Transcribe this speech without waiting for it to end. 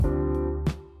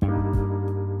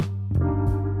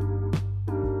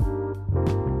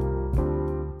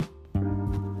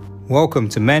Welcome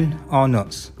to Men Are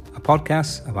Nuts, a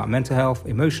podcast about mental health,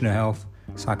 emotional health,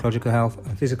 psychological health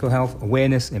and physical health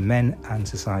awareness in men and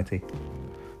society.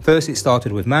 First, it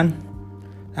started with MAN,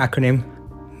 acronym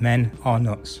Men Are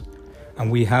Nuts, and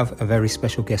we have a very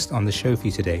special guest on the show for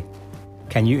you today.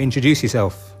 Can you introduce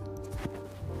yourself?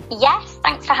 Yes,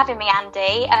 thanks for having me,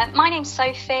 Andy. My name's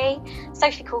Sophie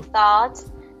Coulthard,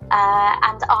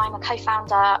 and I'm a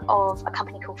co-founder of a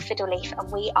company called Fiddleleaf, and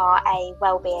we are a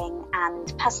wellbeing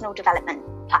and personal development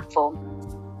platform.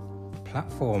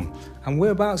 And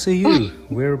whereabouts are you?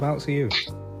 Whereabouts are you?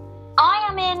 I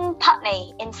am in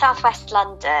Putney in southwest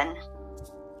London.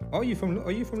 Are you from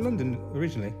London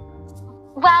originally?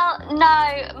 Well,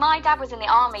 no, my dad was in the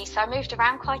army, so I moved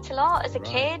around quite a lot as a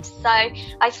kid. So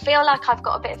I feel like I've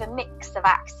got a bit of a mix of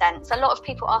accents. A lot of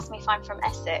people ask me if I'm from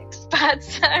Essex,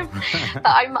 but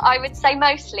I would say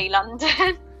mostly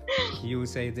London. You would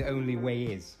say the only way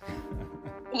is.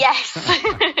 Yes.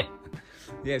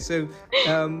 Yeah. So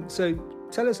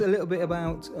tell us a little bit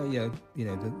about the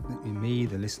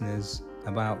listeners,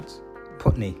 about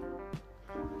Putney.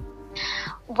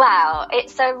 Well,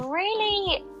 it's a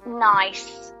really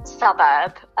nice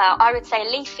suburb. I would say a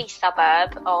leafy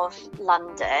suburb of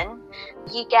London.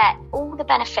 You get all the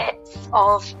benefits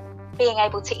of being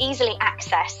able to easily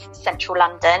access central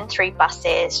London through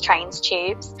buses, trains,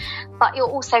 tubes, but you're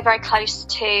also very close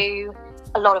to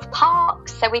a lot of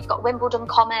parks. So we've got Wimbledon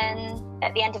Common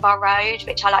at the end of our road,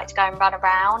 which I like to go and run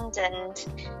around, and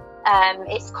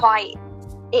it's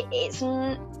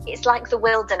like the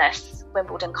wilderness,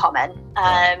 Wimbledon Common.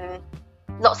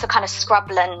 Lots of kind of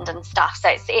scrubland and stuff, so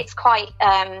it's quite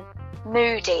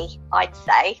moody, I'd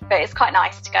say, but it's quite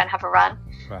nice to go and have a run.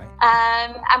 Right.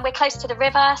 And we're close to the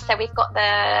river, so we've got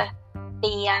the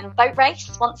boat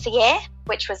race once a year,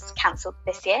 which was cancelled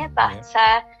this year, but it's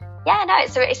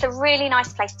a really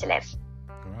nice place to live.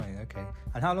 Right. Okay.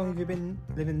 And how long have you been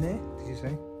living there, did you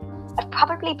say? I've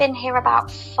probably been here about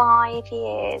 5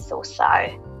 years or so.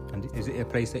 And is it a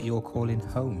place that you're calling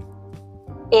home?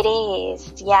 It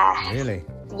is, yeah. Really?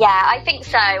 Yeah, I think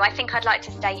so. I think I'd like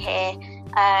to stay here.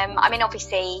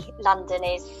 Obviously, London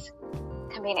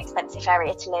can be an expensive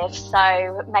area to live,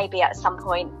 so maybe at some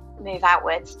point move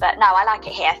outwards. But no, I like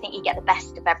it here. I think you get the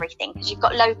best of everything because you've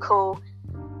got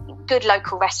good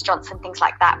local restaurants and things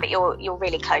like that, but you're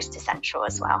really close to central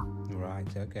as well.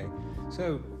 Right. Okay.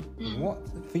 So, what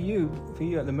for you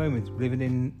at the moment, living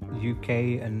in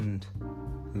UK and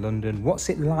London, what's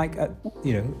it like at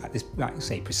this, like,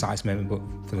 say, precise moment, but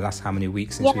for the last how many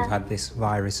weeks since we've had this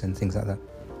virus and things like that?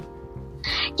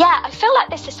 Yeah, I feel like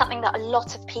this is something that a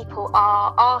lot of people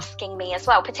are asking me as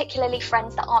well, particularly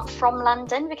friends that aren't from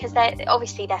London, because they're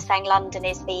saying London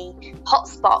is the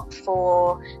hotspot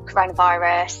for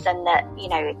coronavirus and that,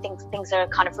 things are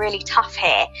kind of really tough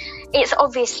here. It's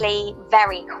obviously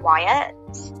very quiet.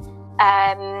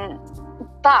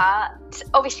 But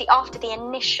obviously after the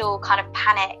initial kind of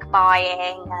panic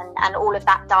buying and all of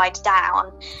that died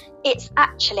down, it's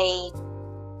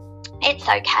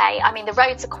okay. I mean, the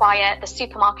roads are quiet, the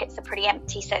supermarkets are pretty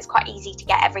empty, so it's quite easy to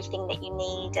get everything that you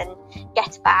need and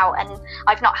get about. And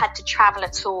I've not had to travel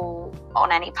at all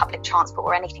on any public transport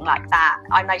or anything like that.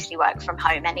 I mostly work from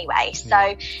home anyway.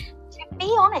 So to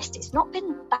be honest, it's not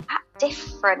been that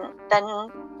different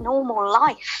than normal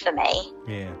life for me.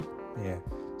 Yeah.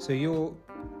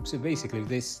 So basically,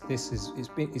 this is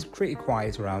it's pretty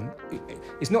quiet around.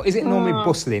 It's not. Is it normally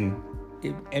bustling?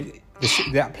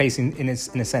 That place in a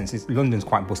sense, London's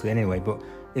quite bustling anyway. But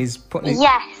is Putney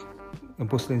a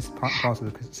bustling part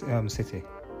of the city?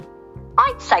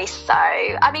 I'd say so.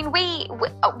 I mean,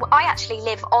 I actually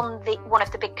live on one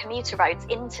of the big commuter roads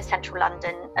into central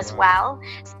London as well.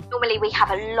 So normally we have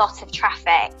a lot of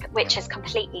traffic, which has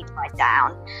completely died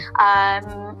down.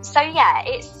 And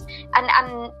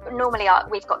normally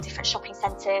we've got different shopping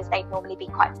centres. They'd normally be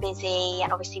quite busy,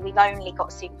 and obviously we've only got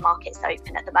supermarkets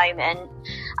open at the moment.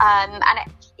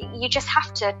 You just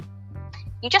have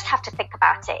to think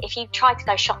about it. If you try to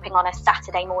go shopping on a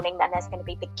Saturday morning, then there's going to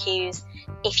be big queues.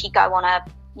 If you go on a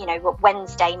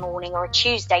Wednesday morning or a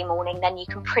Tuesday morning, then you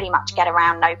can pretty much get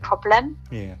around no problem.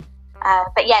 Yeah.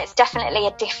 But yeah, it's definitely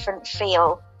a different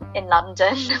feel in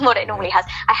London than what it normally has.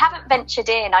 I haven't ventured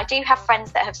in. I do have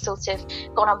friends that have sort of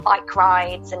gone on bike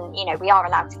rides, and we are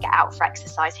allowed to get out for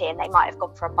exercise here, and they might have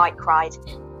gone for a bike ride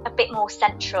a bit more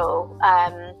central.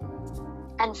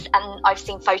 And I've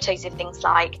seen photos of things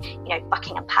like,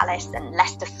 Buckingham Palace and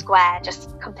Leicester Square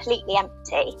just completely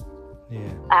empty.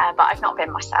 Yeah. But I've not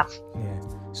been myself. Yeah.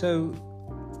 So,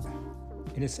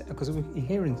 because we're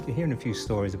hearing a few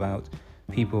stories about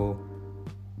people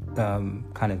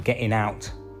kind of getting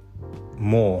out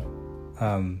more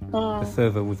the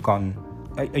further we've gone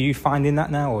are you finding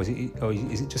that now, or is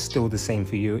it just still the same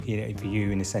for you? For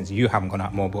you in the sense you haven't gone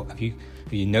out more, but are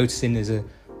you noticing there's a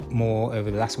more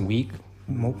over the last week,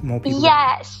 more people?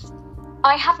 Yes,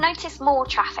 I have noticed more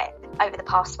traffic over the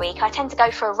past week. I tend to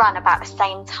go for a run about the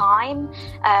same time,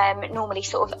 normally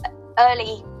sort of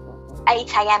early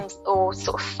 8 a.m. or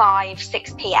sort of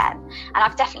 6 p.m. And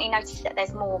I've definitely noticed that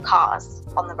there's more cars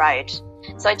on the road.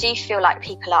 So I do feel like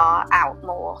people are out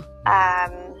more. I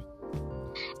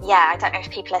don't know if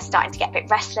people are starting to get a bit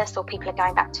restless or people are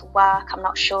going back to work. I'm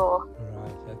not sure.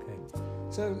 Right. Okay.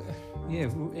 So,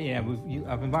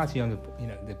 I've invited you on the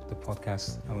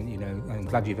podcast. I'm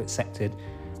glad you've accepted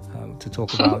to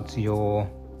talk about your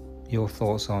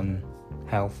thoughts on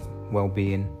health,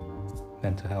 well-being,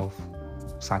 mental health,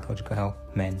 psychological health,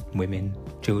 men, women,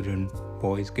 children,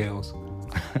 boys, girls.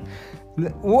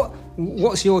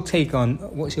 What's your take on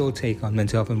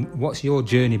mental health, and what's your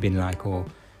journey been like, or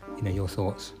your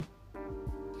thoughts?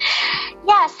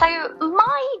 Yeah, so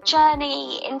my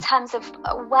journey in terms of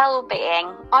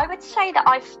well-being, I would say that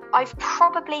I've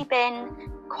probably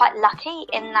been quite lucky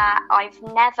in that I've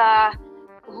never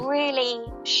really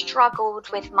struggled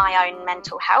with my own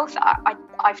mental health.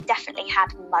 I've definitely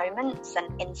had moments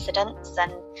and incidents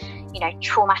and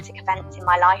traumatic events in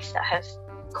my life that have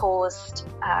caused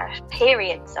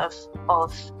periods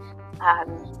of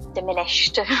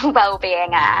diminished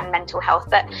well-being and mental health,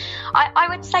 but I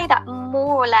would say that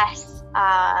more or less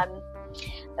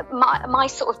my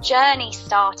sort of journey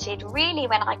started really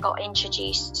when I got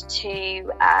introduced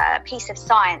to a piece of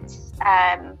science,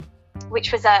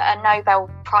 which was a Nobel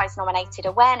Prize nominated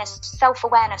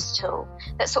self-awareness tool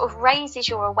that sort of raises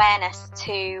your awareness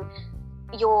to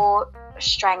your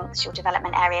strengths, your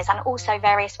development areas, and also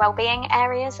various well-being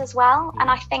areas as well. And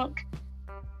I think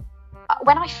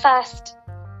when I first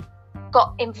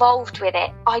got involved with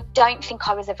it, I don't think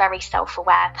I was a very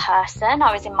self-aware person.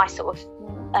 I was in my sort of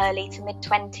early to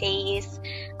mid-20s.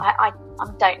 I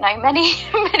don't know many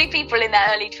people in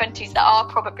their early 20s that are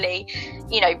probably,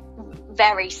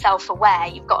 very self-aware.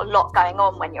 You've got a lot going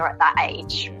on when you're at that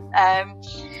age.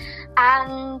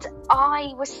 And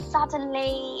I was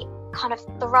suddenly kind of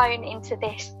thrown into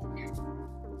this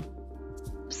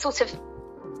sort of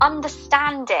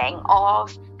understanding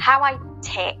of how I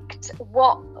ticked,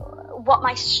 what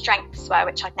my strengths were,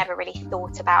 which I'd never really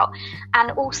thought about.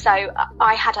 And also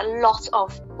I had a lot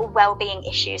of well-being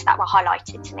issues that were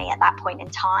highlighted to me at that point in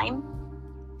time.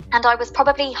 And I was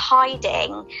probably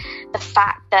hiding the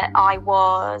fact that I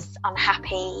was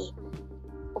unhappy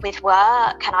with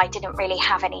work and I didn't really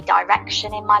have any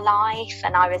direction in my life,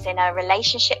 and I was in a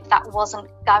relationship that wasn't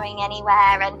going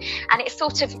anywhere, and it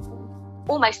sort of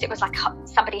almost, it was like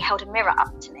somebody held a mirror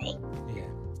up to me. Yeah.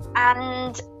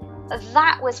 And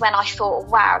that was when I thought,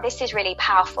 wow, this is really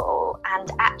powerful, and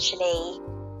actually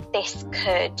this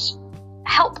could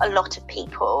help a lot of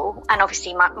people, and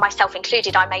obviously myself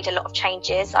included. I made a lot of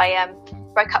changes. I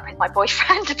broke up with my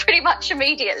boyfriend pretty much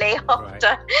immediately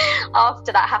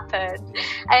after that happened,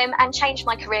 and changed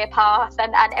my career path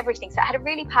and everything. So it had a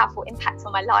really powerful impact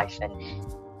on my life. And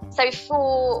so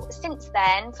since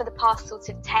then, for the past sort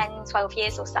of 10-12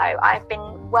 years or so, I've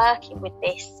been working with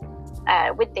this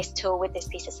tool, with this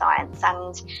piece of science,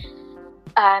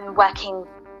 and working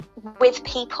with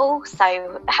people,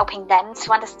 so helping them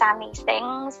to understand these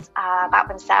things about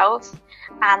themselves.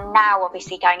 And now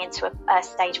obviously going into a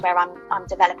stage where I'm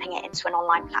developing it into an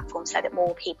online platform so that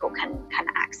more people can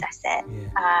access it.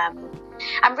 Yeah.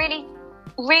 And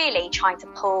really trying to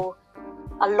pull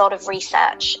a lot of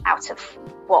research out of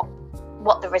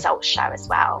what the results show as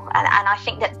well. And I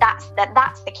think that's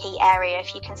the key area.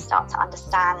 If you can start to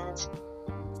understand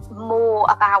more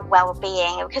about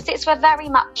well-being, because it's very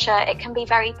much it can be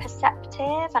very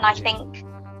perceptive, and I think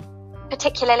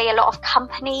particularly a lot of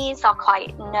companies are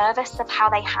quite nervous of how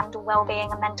they handle well-being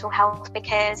and mental health,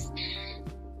 because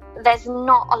there's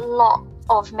not a lot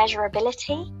of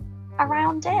measurability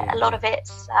around it. A lot of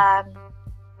it's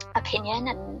opinion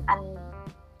and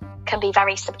can be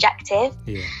very subjective.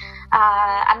 Yeah.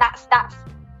 And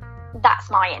that's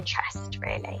my interest,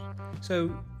 really.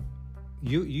 So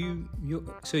you're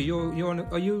on,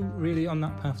 are you really on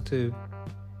that path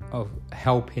of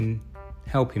helping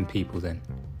people then?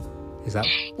 Is that?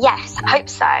 Yes, I hope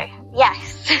so.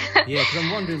 Yes. Yeah, because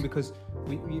I'm wondering, because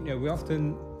we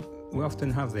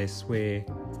often have this where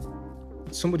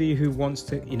somebody who wants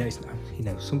to,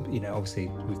 obviously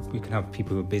we can have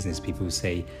people who are business people who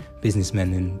say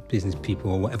businessmen and business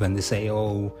people or whatever, and they say,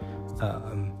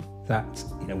 that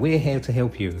we're here to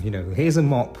help you. Here's a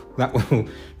mop that will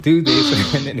do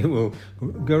this, and then it will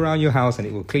go around your house and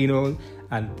it will clean all,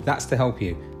 and that's to help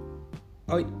you.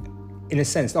 in a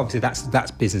sense, obviously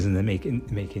that's business and they're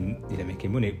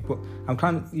making money. But I'm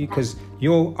kind of, because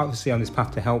you're obviously on this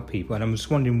path to help people, and I'm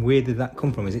just wondering, where did that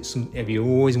come from? Is it have you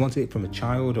always wanted it from a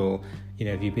child, or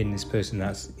have you been this person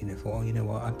that's thought, oh, you know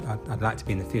what, I'd like to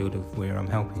be in the field of where I'm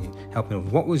helping.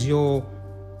 What was your,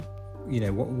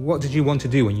 what did you want to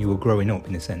do when you were growing up,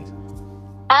 in a sense?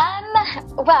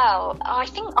 Well, I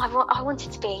think I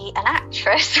wanted to be an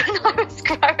actress when I was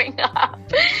growing up.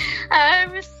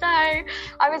 So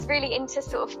I was really into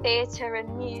sort of theatre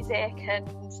and music, and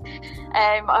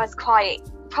I was quite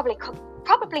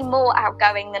probably more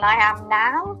outgoing than I am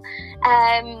now.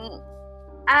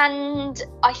 And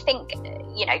I think,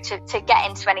 to get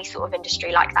into any sort of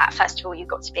industry like that, first of all, you've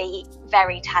got to be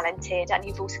very talented, and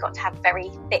you've also got to have very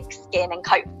thick skin and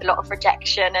cope with a lot of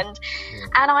rejection. And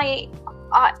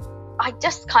I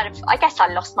just kind of, I guess I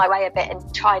lost my way a bit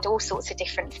and tried all sorts of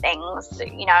different things.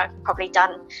 I've probably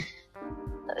done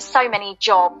so many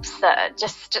jobs that are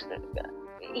just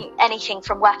anything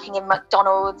from working in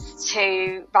McDonald's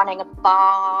to running a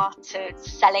bar to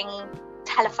selling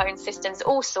telephone systems,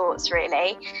 all sorts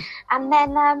really. And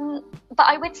then, but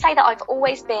I would say that I've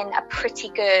always been a pretty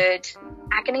good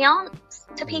agony aunt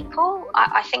to people.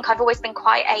 I think I've always been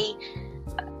quite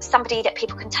somebody that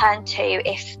people can turn to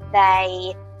if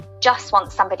they just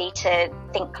want somebody to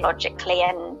think logically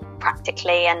and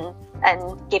practically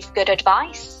and give good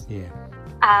advice. Yeah.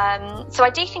 So I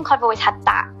do think I've always had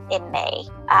that in me.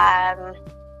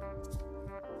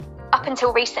 Up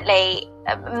until recently,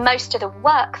 most of the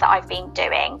work that I've been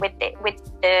doing with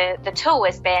the tool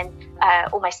has been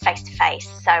almost face to face.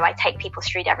 So I take people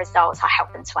through their results. I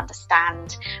help them to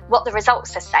understand what the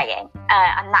results are saying,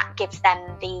 and that gives them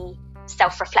the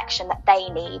self-reflection that they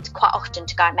need quite often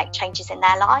to go and make changes in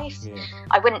their life. Yeah.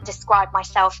 I wouldn't describe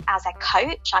myself as a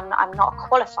coach. I'm not a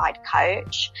qualified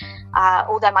coach,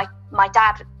 although my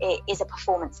dad is a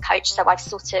performance coach, so I've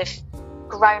sort of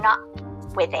grown up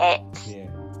with it. Yeah.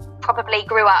 Probably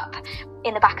grew up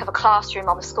in the back of a classroom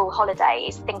on the school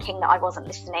holidays thinking that I wasn't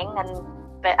listening,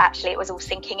 but actually it was all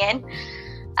sinking in.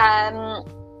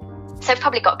 So I've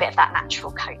probably got a bit of that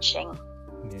natural coaching.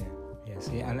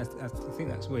 Yeah, and I think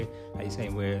that's where, like you're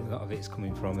saying, where a lot of it is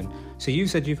coming from. And so you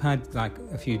said you've had like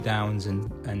a few downs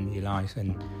in your life,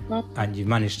 and you've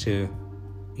managed to,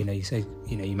 you said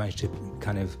you managed to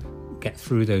kind of get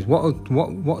through those.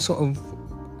 What sort of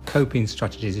coping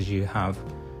strategies did you have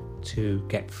to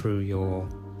get through your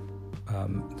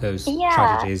those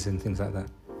tragedies and things like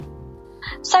that?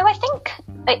 So I think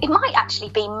it might actually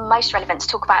be most relevant to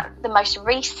talk about the most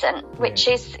recent, which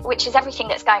is everything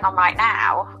that's going on right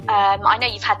now. Yeah. I know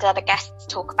you've had other guests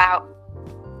talk about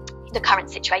the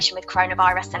current situation with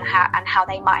coronavirus and how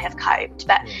they might have coped,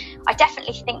 but I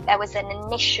definitely think there was an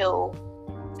initial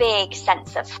big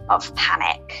sense of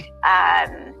panic.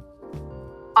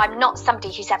 I'm not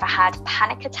somebody who's ever had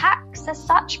panic attacks as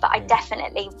such, but I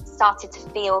definitely started to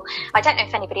feel, I don't know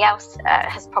if anybody else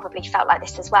has probably felt like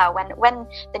this as well, when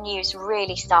the news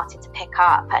really started to pick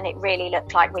up and it really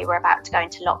looked like we were about to go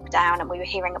into lockdown and we were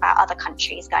hearing about other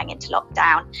countries going into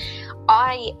lockdown,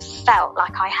 I felt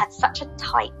like I had such a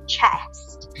tight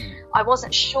chest. I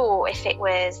wasn't sure if it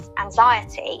was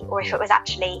anxiety or if it was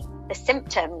actually the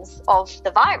symptoms of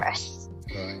the virus.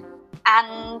 Right.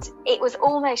 And it was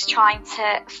almost trying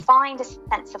to find a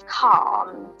sense of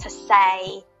calm to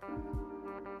say,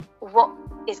 what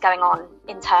is going on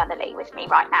internally with me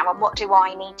right now and what do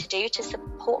I need to do to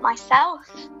support myself?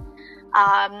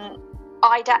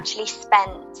 I'd actually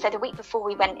spent, so the week before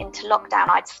we went into lockdown,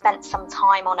 I'd spent some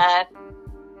time on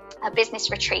a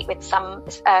business retreat with some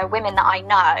women that I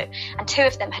know, and two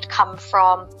of them had come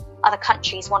from other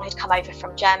countries. One had come over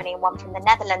from Germany and one from the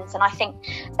Netherlands, and I think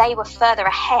they were further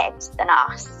ahead than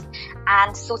us,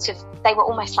 and sort of they were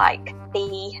almost like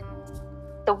the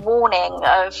warning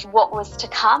of what was to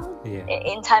come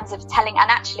in terms of telling. And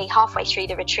actually halfway through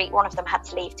the retreat, one of them had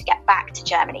to leave to get back to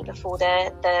Germany before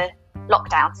the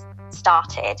lockdown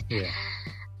started.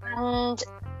 And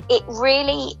it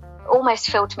really almost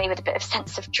filled me with a bit of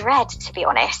sense of dread, to be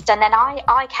honest. And then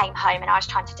I came home and I was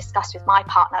trying to discuss with my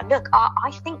partner, look,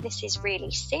 I think this is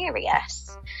really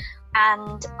serious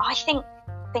and I think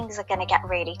things are going to get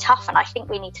really tough and I think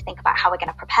we need to think about how we're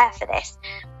going to prepare for this.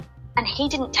 And he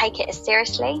didn't take it as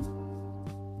seriously,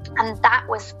 and that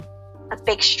was a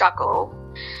big struggle.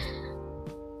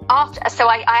 So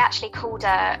I actually called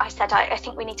I said, I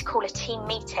think we need to call a team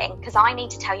meeting because I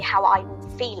need to tell you how I'm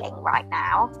feeling right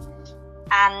now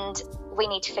and we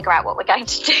need to figure out what we're going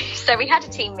to do. So we had a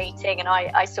team meeting and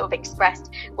I sort of expressed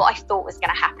what I thought was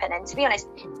going to happen. And to be honest,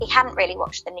 he hadn't really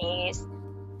watched the news.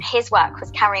 his work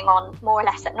was carrying on more or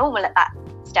less at normal at that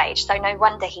stage, so no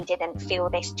wonder he didn't feel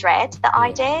this dread that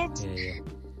I did.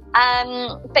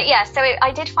 But yeah, so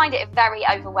I did find it very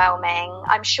overwhelming.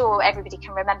 I'm sure everybody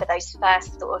can remember those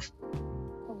first sort of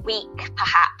week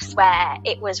perhaps where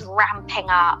it was ramping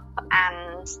up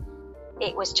and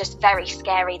it was just very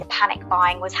scary. The panic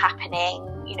buying was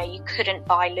happening. You know, you couldn't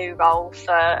buy loo roll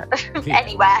for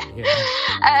anywhere.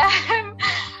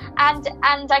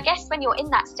 And I guess when you're in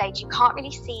that stage, you can't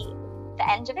really see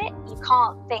the end of it. You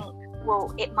can't think,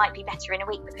 well, it might be better in a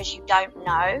week, because you don't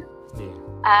know.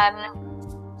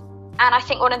 And I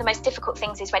think one of the most difficult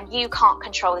things is when you can't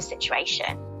control the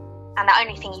situation, and the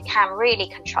only thing you can really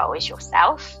control is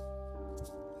yourself.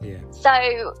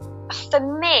 So for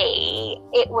me,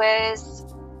 it was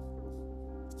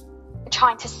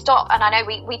trying to stop, and I know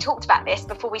we talked about this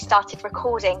before we started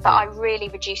recording, but I really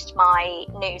reduced my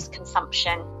news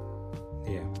consumption.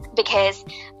 Because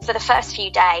for the first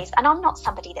few days, and I'm not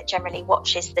somebody that generally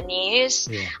watches the news,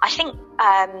 I think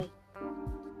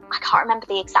I can't remember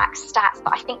the exact stats,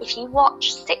 but I think if you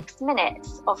watch 6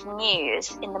 minutes of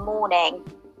news in the morning,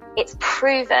 it's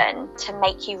proven to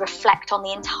make you reflect on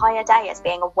the entire day as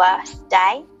being a worse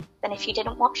day than if you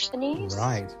didn't watch the news.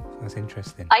 Right, that's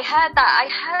interesting. I heard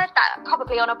that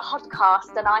probably on a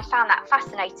podcast, and I found that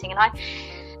fascinating.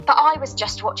 But I was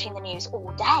just watching the news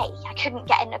all day. I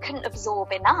couldn't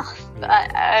absorb enough.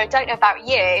 I don't know about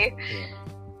you.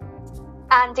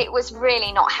 And it was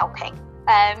really not helping.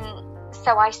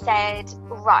 So I said,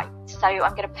 right, so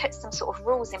I'm going to put some sort of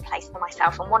rules in place for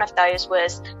myself. And one of those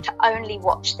was to only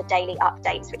watch the daily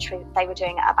updates, which they were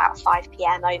doing at about 5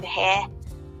 p.m. over here.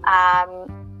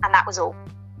 And that was all.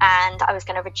 And I was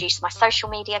going to reduce my social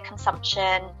media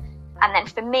consumption. And then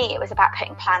for me, it was about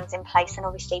putting plans in place, and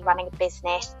obviously running a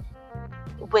business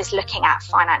was looking at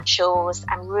financials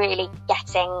and really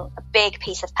getting a big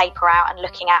piece of paper out and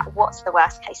looking at what's the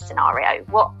worst case scenario,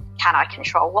 what can I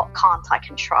control, what can't I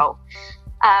control.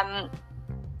 And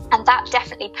that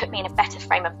definitely put me in a better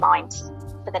frame of mind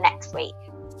for the next week,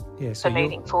 for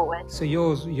moving forward. So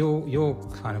your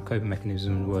kind of coping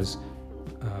mechanism was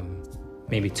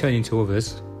maybe turning to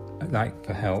others, like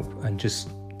for help, and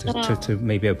just to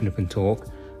maybe open up and talk,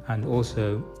 and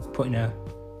also putting a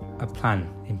plan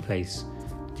in place.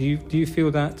 Do you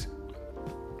feel that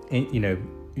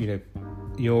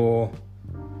your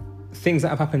things that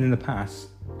have happened in the past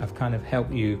have kind of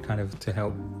helped you to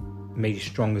help make you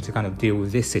stronger to kind of deal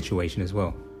with this situation as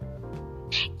well?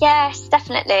 Yes,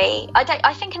 definitely.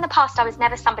 I think in the past I was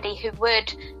never somebody who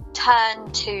would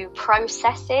turn to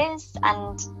processes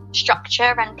and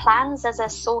structure and plans as a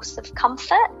source of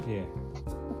comfort.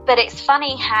 But it's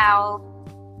funny how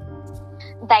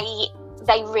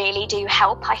they really do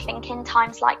help, I think, in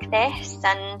times like this.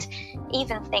 And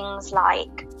even things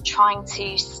like trying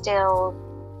to still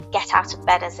get out of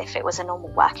bed as if it was a normal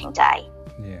working day.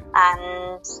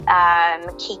 And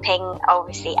keeping,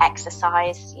 obviously,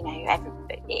 exercise.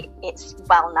 It's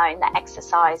well known that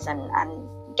exercise and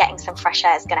getting some fresh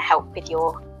air is going to help with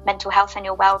your mental health and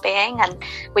your well-being. And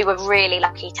we were really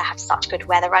lucky to have such good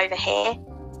weather over here.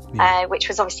 Which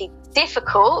was obviously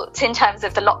difficult in terms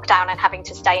of the lockdown and having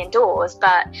to stay indoors,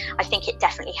 but I think it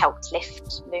definitely helped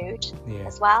lift mood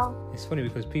as well. It's funny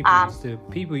because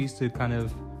people used to kind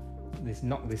of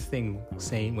this thing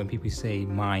saying, when people say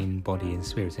mind, body and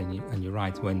spirit, and you're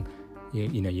right, when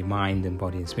your mind and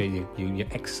body and spirit, you're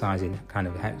exercising kind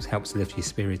of helps lift your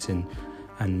spirit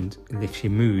and lifts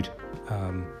your mood,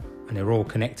 and they're all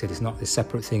connected. It's not this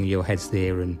separate thing. Your head's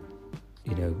there and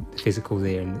the physical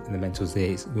there and the mental's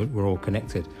there. We're all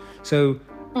connected. So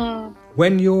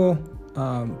when your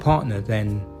partner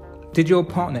then, did your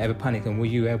partner ever panic, and were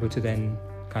you able to then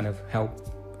kind of help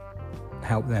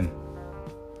them?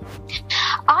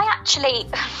 I actually,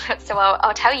 so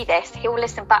I'll tell you this, he'll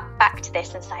listen back to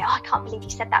this and say, I can't believe you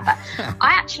said that, but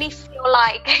I actually feel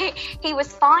like he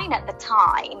was fine at the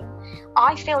time.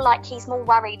 I feel like he's more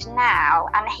worried now,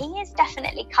 and he is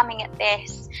definitely coming at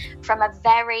this from a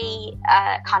very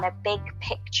kind of big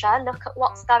picture look at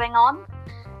what's going on.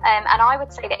 And I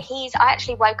would say that I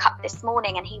actually woke up this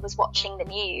morning and he was watching the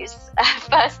news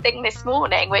first thing this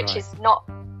morning, which is not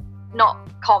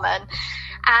common.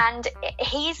 And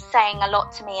he's saying a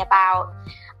lot to me about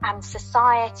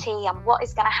society and what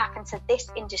is going to happen to this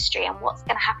industry and what's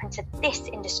going to happen to this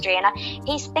industry. And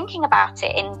he's thinking about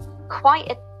it in quite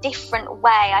a different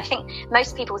way. I think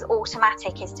most people's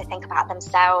automatic is to think about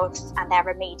themselves and their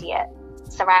immediate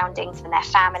surroundings and their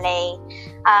family.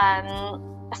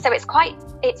 So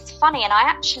it's funny. And I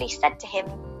actually said to him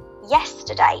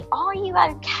yesterday, are you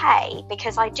okay?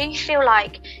 Because I do feel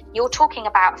like you're talking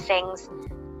about things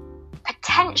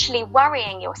potentially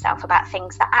worrying yourself about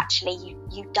things that actually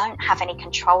you don't have any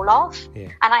control of.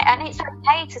 And it's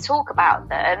okay to talk about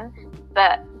them,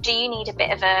 but do you need a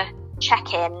bit of a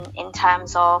check-in in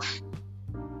terms of,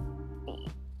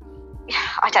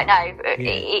 I don't know,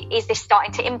 is this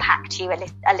starting to impact you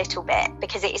a little bit?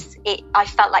 Because I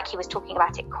felt like he was talking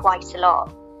about it quite a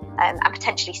lot, and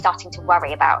potentially starting to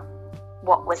worry about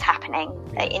what was happening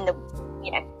in the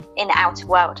outer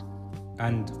world.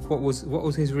 And what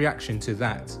was his reaction to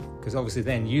that? Because obviously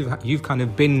then you've kind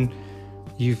of been,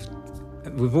 we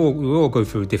all go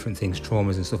through different things,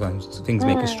 traumas and stuff, and things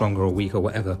make us stronger or weak or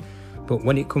whatever. But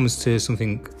when it comes to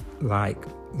something like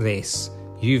this,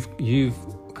 you've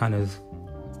kind of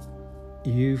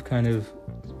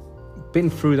been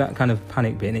through that kind of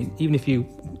panic bit. And even if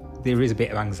there is a bit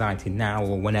of anxiety now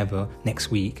or whenever next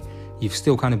week, you've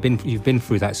still kind of been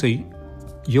through that. So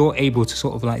you're able to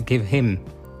sort of like give him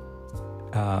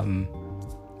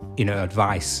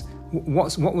advice.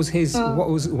 What was his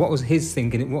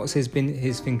thinking? What's been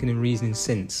his thinking and reasoning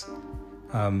since?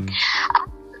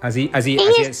 Has he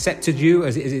accepted you?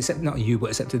 Has he accepted, not you, but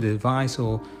accepted the advice?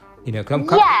 Or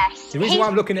yes. The reason why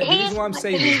I'm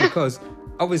saying this is because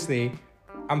obviously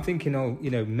I'm thinking,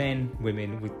 men,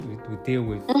 women, we deal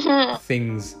with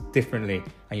things differently,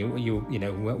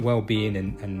 and well-being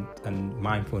and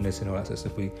mindfulness and all that sort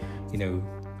of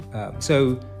stuff.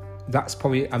 So that's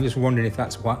probably, I'm just wondering if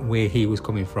that's where he was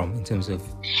coming from in terms of...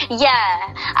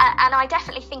 Yeah, and I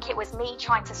definitely think it was me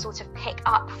trying to sort of pick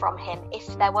up from him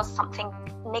if there was something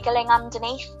niggling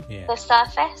underneath the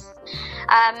surface.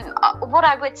 What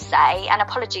I would say, and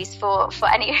apologies for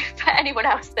anyone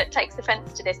else that takes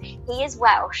offence to this, he is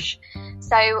Welsh.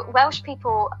 So Welsh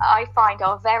people, I find,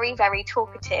 are very, very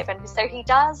talkative, and so he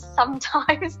does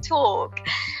sometimes talk.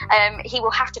 He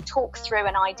will have to talk through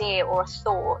an idea or a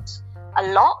thought a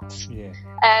lot,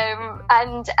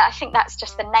 and I think that's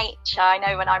just the nature. I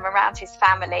know when I'm around his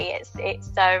family, it's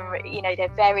they're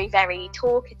very, very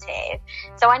talkative.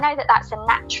 So I know that that's a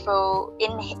natural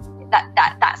in him,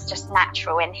 that's just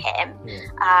natural in him,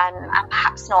 and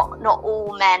perhaps not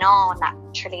all men are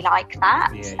naturally like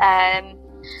that.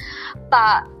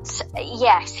 But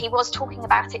yes, he was talking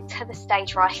about it to the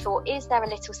stage where I thought, is there a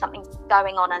little something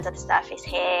going on under the surface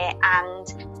here? And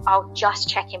I'll just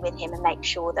check in with him and make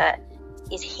sure that,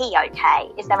 is he okay?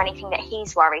 Is there anything that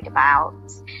he's worried about?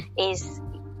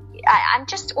 And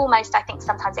just almost, I think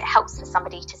sometimes it helps for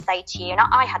somebody to say to you, and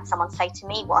I had someone say to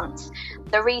me once,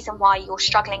 the reason why you're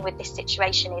struggling with this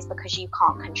situation is because you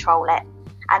can't control it.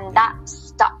 And that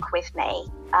stuck with me.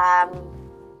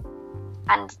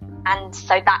 And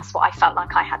so that's what I felt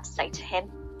like I had to say to him.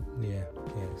 Yeah.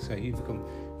 So you become,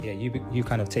 you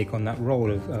kind of take on that role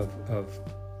of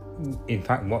in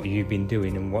fact what you've been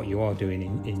doing and what you are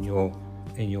doing in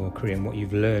your career and what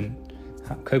you've learned,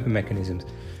 coping mechanisms.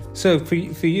 So for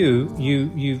you,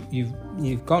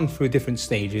 you've gone through different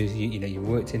stages. You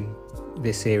worked in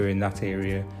this area and that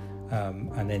area,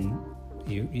 and then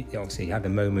you obviously had a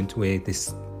moment where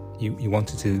you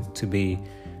wanted to be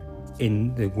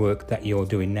in the work that you're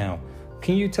doing now.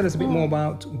 Can you tell us a bit more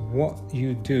about what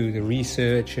you do, the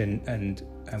research, and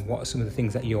what are some of the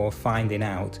things that you're finding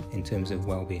out in terms of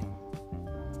well-being?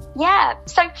 Yeah,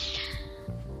 so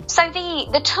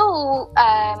the tool,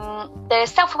 the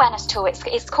self-awareness tool,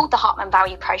 it's called the Hartman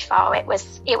Value Profile. It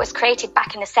was created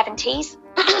back in the 70s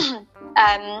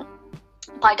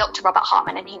by Dr. Robert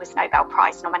Hartman, and he was Nobel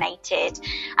Prize nominated.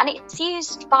 And it's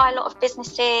used by a lot of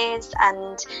businesses,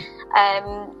 and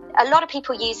a lot of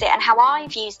people use it. And how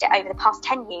I've used it over the past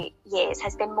 10 years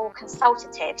has been more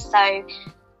consultative. So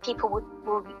people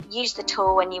will use the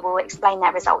tool, and you will explain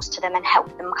their results to them and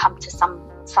help them come to some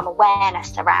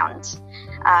awareness around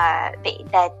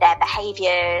their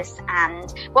behaviours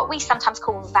and what we sometimes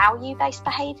call value-based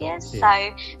behaviours. So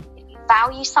if you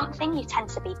value something, you tend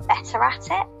to be better at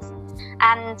it.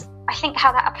 And I think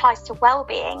how that applies to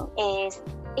well-being is,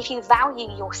 if you value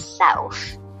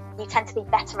yourself, you tend to be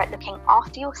better at looking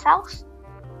after yourself.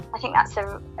 I think that's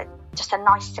just a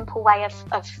nice, simple way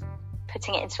of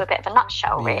putting it into a bit of a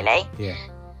nutshell, really.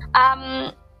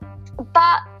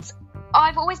 But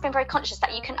I've always been very conscious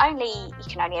that you can only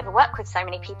ever work with so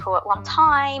many people at one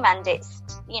time, and it's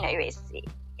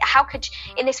how could,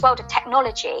 in this world of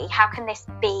technology, how can this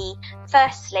be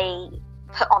firstly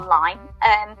put online,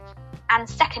 and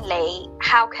secondly,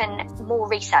 how can more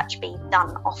research be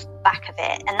done off the back of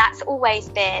it? And that's always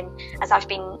been, as I've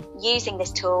been using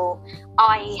this tool,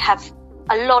 I have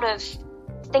a lot of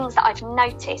things that I've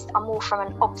noticed are more from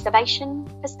an observation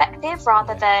perspective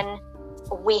rather than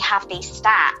we have these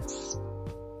stats.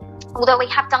 although we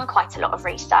have done quite a lot of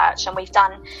research, and we've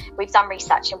done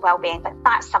research in well-being, but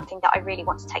that's something that I really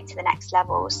want to take to the next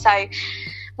level. So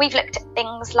we've looked at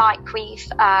things like we've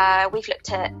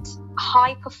looked at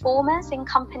high performers in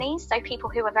companies, so people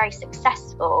who are very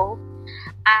successful,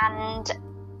 and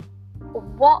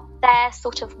what their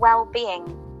sort of well-being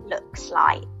looks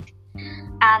like.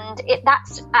 And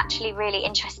that's actually really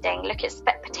interesting.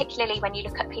 Particularly when you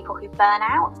look at people who burn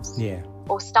out,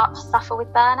 or start to suffer with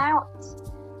burnout.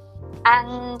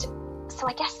 And so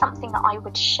I guess something that I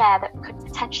would share that could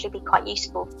potentially be quite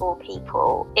useful for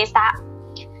people is that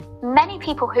many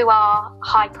people who are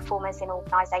high performers in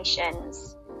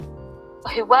organisations,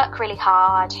 who work really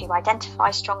hard, who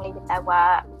identify strongly with their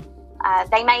work,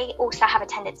 they may also have a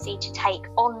tendency to take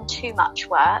on too much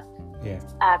work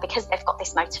because they've got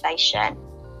this motivation.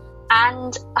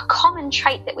 And a common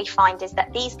trait that we find is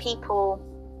that these people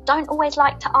don't always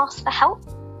like to ask for help.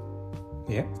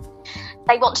 Yeah.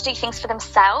 They want to do things for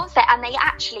themselves, and they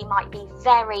actually might be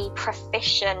very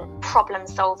proficient problem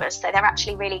solvers. So they're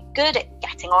actually really good at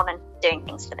getting on and doing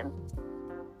things for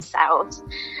themselves.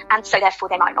 And so therefore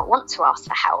they might not want to ask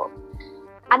for help.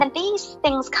 And then these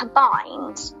things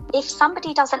combined, if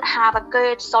somebody doesn't have a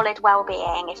good, solid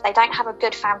well-being, if they don't have a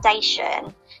good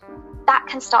foundation, that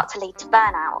can start to lead to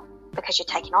burnout because you're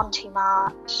taking on too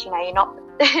much, you're not,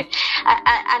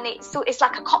 and it's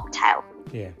like a cocktail.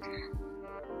 Yeah.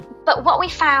 But what we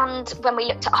found when we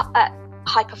looked at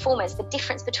high performers, the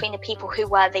difference between the people who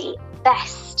were the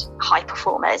best high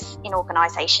performers in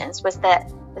organisations was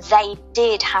that they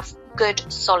did have good,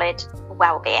 solid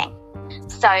well-being.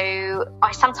 So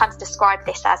I sometimes describe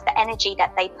this as the energy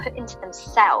that they put into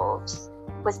themselves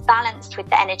was balanced with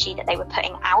the energy that they were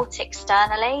putting out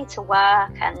externally to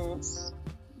work and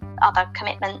other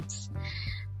commitments.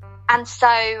 And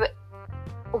so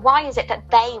why is it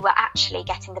that they were actually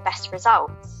getting the best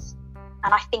results?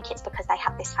 And I think it's because they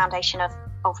have this foundation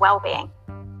of well-being.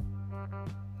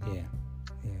 Yeah.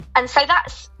 And so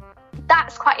that's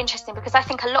quite interesting, because I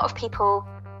think a lot of people,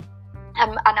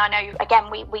 and I know,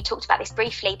 again, we talked about this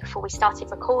briefly before we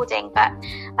started recording, but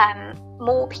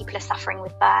more people are suffering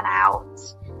with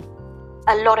burnout.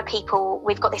 A lot of people,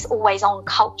 we've got this always-on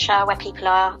culture where people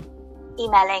are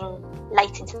emailing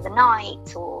late into the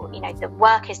night, or, the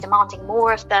work is demanding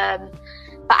more of them.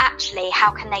 But actually,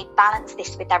 how can they balance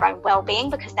this with their own well-being?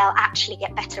 Because they'll actually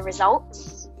get better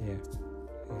results. Yeah.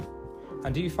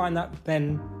 And do you find that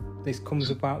then this comes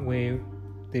about where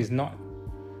there's not,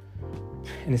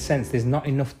 in a sense, there's not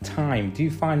enough time? Do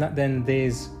you find that then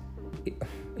there's,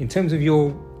 in terms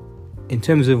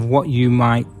of what you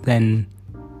might then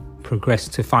progress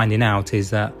to finding out, is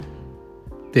that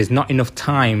there's not enough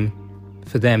time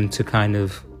for them to kind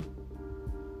of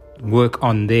work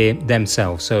on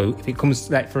themselves? So if it comes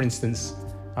to, like, for instance,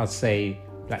 I'd say,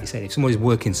 like you said, if somebody's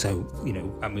working, so,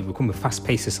 we've become a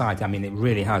fast-paced society. It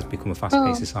really has become a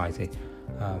fast-paced society.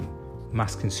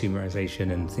 Mass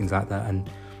consumerization and things like that. And,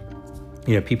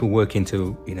 people work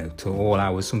to all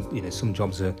hours. Some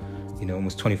jobs are,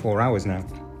 almost 24 hours now.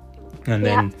 And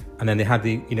then they had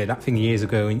that thing years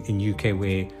ago in UK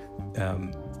where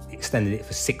extended it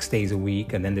for 6 days a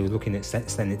week, and then they were looking at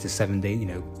extending it to 7 days.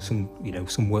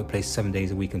 Some workplace 7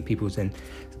 days a week, and people then,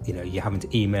 you're having to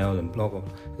email and blah blah,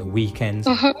 the weekends.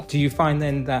 Mm-hmm. Do you find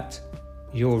then that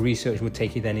your research would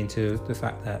take you then into the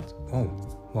fact that,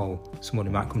 somebody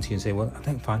might come to you and say, well, I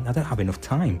don't have enough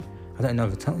time. I don't know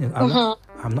if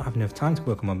I'm not having enough time to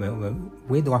work on my well-being.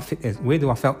 Where do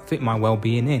I fit my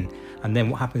well-being in? And then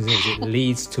what happens is it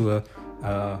leads to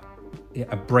a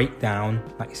breakdown,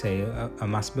 like you say, a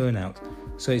mass burnout.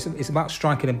 So it's about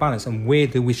striking a balance. And where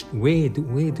do we strike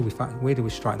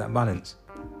that balance?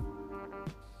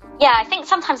 Yeah, I think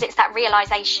sometimes it's that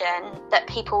realization that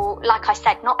people, like I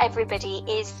said, not everybody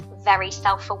is very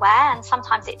self-aware, and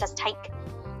sometimes it does take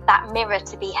that mirror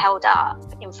to be held up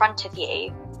in front of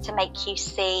you to make you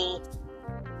see,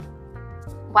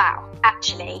 wow,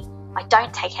 actually, I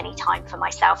don't take any time for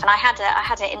myself. And I had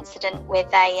an incident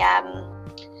with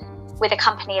a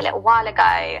company a little while ago,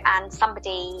 and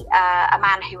somebody, a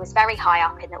man who was very high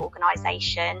up in the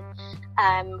organisation,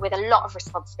 with a lot of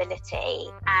responsibility,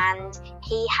 and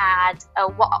he had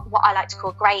what I like to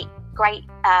call great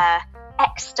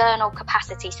external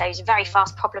capacity. So he was a very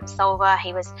fast problem solver.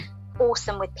 He was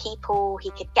awesome with people. He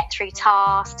could get through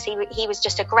tasks. He was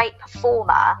just a great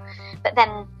performer. But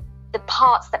then the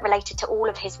parts that related to all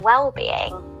of his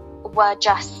well-being were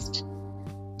just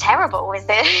terrible, is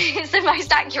the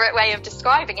most accurate way of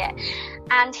describing it.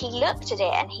 And he looked at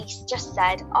it and he just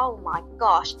said, oh my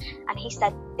gosh. And he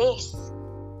said, this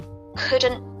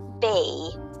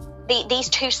these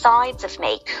two sides of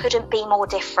me couldn't be more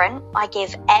different. I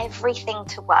give everything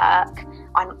to work.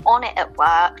 I'm on it at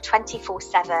work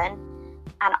 24/7,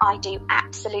 and I do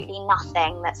absolutely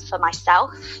nothing that's for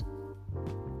myself.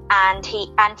 And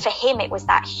for him, it was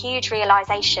that huge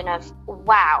realization of,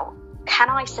 wow, can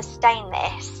I sustain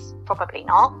this? Probably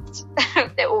not.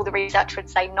 All the research would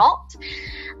say not.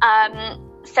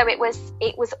 So it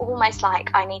was almost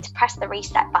like, I need to press the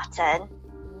reset button.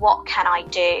 What can I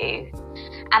do?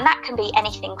 And that can be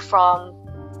anything from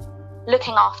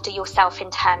looking after yourself in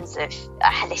terms of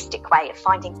a holistic way of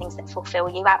finding things that fulfill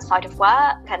you outside of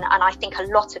work. And I think a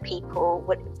lot of people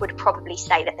would probably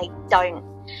say that they don't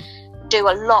do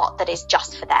a lot that is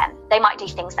just for them. They might do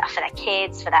things that are for their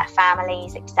kids, for their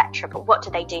families, etc. But what do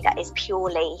they do that is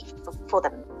purely for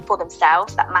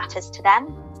themselves, that matters to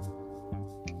them?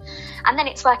 And then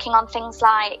it's working on things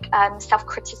like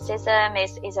self-criticism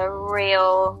is a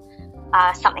real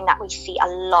something that we see a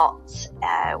lot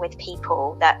with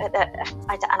people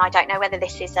and I don't know whether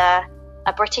this is a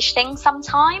British thing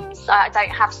sometimes. I don't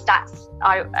have stats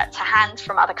to hand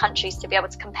from other countries to be able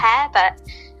to compare, but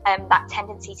that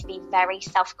tendency to be very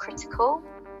self-critical.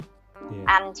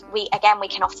 Yeah. And we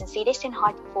can often see this in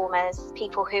high performers,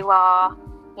 people who are,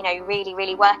 really,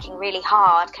 really working really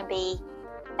hard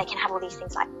they can have all these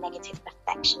things like negative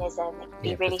perfectionism. They can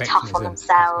be really tough on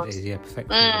themselves.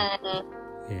 Perfectionism.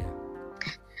 Yeah.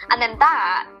 And then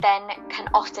that can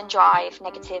often drive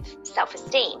negative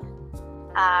self-esteem.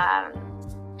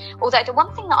 Although the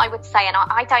one thing that I would say, and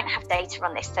I don't have data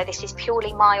on this, so this is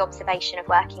purely my observation of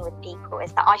working with people,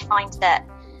 is that I find that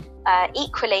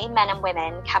equally men and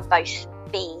women can both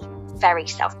be very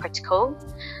self-critical,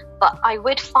 but I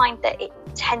would find that it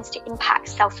tends to impact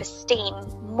self-esteem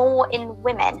more in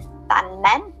women than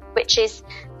men, which is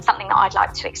something that I'd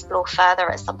like to explore further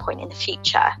at some point in the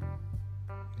future.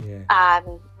 Yeah.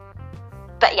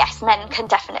 But yes, men can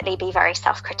definitely be very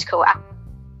self-critical,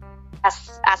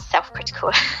 as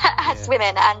self-critical as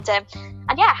women, and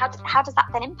yeah, how does that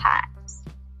then impact?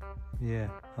 Yeah,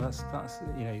 well, that's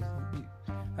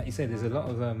like you said, there's a lot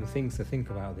of things to think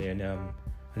about there, and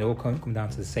they all come down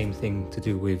to the same thing to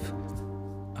do with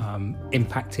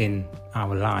impacting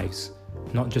our lives,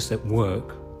 not just at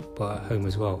work but at home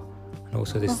as well, and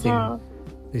also this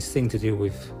thing to do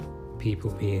with people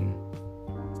being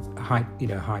high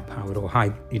powered or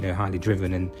highly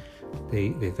driven, and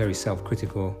they're very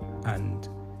self-critical, and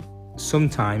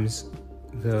sometimes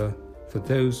for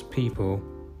those people,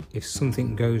 if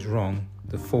something goes wrong,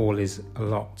 the fall is a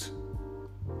lot.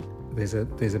 There's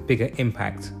a bigger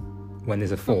impact when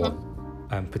there's a fall,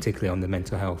 particularly on the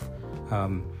mental health.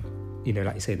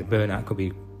 Like you say, the burnout could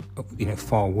be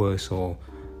far worse or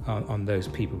on those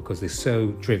people, because they're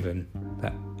so driven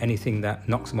that anything that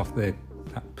knocks them off that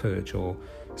perch. Or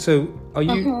so are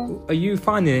you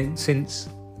finding it since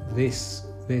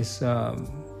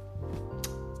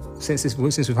since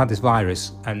we've had this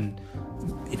virus, and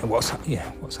what's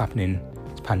happening,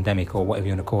 this pandemic or whatever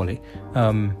you want to call it,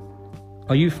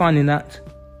 are you finding that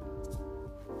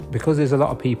because there's a lot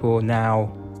of people now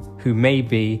who may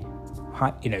be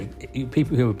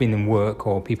people who have been in work,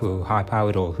 or people who are high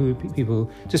powered, or people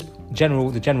just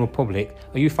the general public,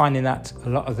 are you finding that a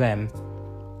lot of them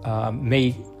there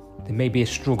may be a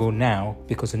struggle now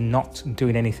because they're not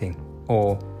doing anything,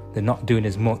 or they're not doing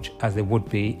as much as they would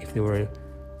be if they were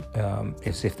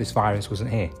if this virus wasn't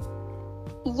here?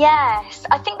 Yes,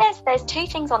 I think there's two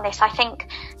things on this. I think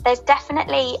there's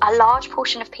definitely a large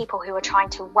portion of people who are trying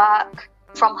to work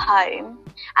from home,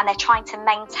 and they're trying to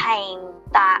maintain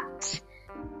that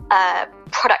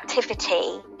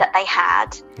productivity that they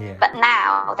had. Yeah. But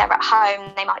now they're at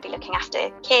home, they might be looking after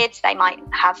kids, they might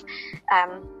have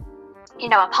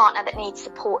a partner that needs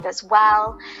support as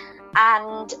well,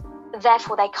 and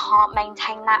therefore they can't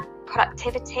maintain that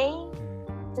productivity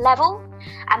level,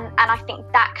 and I think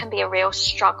that can be a real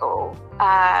struggle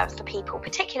for people,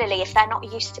 particularly if they're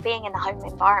not used to being in the home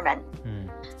environment.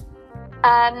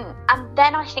 And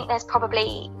then I think there's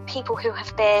probably people who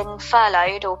have been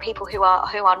furloughed, or people who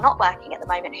are not working at the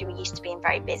moment, who are used to being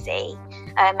very busy.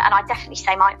 And I definitely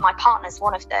say my partner's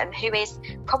one of them, who is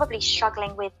probably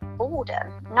struggling with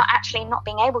boredom, not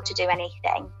being able to do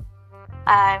anything.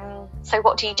 So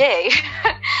what do you do?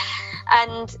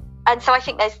 And so I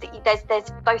think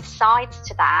there's both sides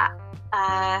to that.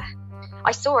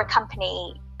 I saw a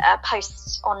company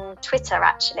post on Twitter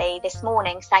actually this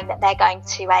morning saying that they're going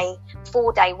to a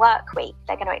 4-day work week.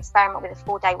 They're going to experiment with a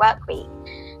 4-day work week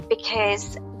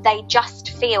because they just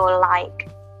feel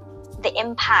like the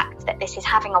impact that this is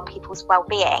having on people's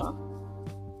well-being,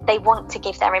 they want to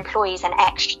give their employees an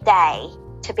extra day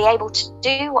to be able to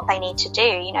do what they need to do.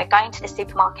 You know, going to the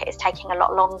supermarket is taking a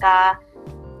lot longer.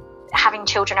 Having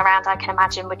children around, I can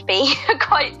imagine, would be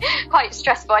quite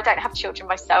stressful. I don't have children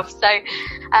myself, so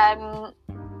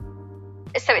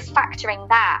it's factoring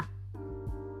that,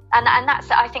 and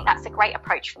I think that's a great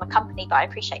approach from a company. But I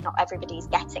appreciate not everybody's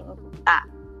getting that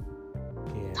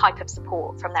type of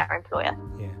support from their employer.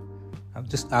 Yeah,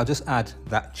 I'll just add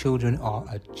that children are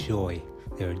a joy.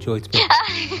 They're a joy to be.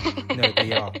 No,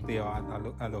 they are.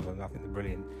 I love them. I think they're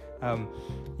brilliant. I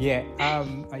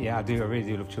do. I really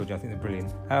do love children. I think they're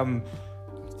brilliant.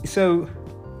 So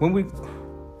when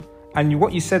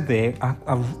what you said there,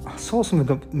 I saw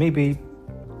something. Maybe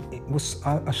it was.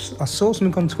 I saw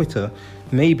something on Twitter.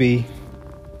 Maybe,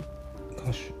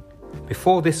 gosh,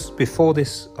 before this.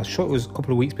 I'm sure it was a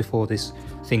couple of weeks before this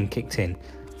thing kicked in.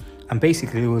 And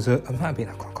basically, there was it might have been.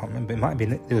 I can't remember. It might have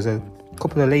been. There was a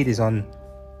couple of ladies on.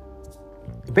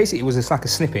 Basically, it was just like a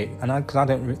snippet, and I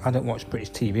don't watch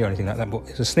British TV or anything like that, but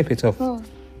it's a snippet of.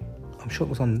 I'm sure it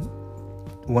was on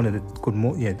one of the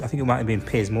I think it might have been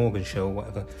Piers Morgan show or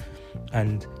whatever,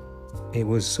 and it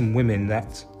was some women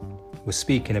that were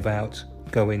speaking about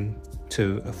going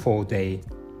to a 4-day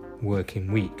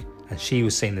working week, and she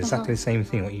was saying exactly the same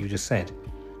thing what you just said,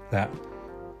 that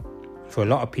for a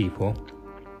lot of people,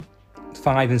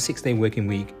 5 and 6 day working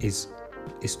week is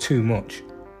too much,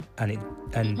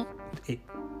 and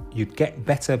you'd get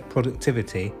better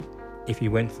productivity if you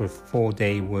went for a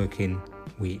 4-day working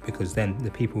week, because then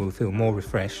the people will feel more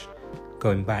refreshed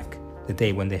going back the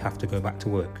day when they have to go back to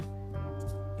work,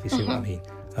 if you see what I mean,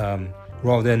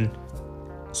 rather than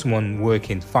someone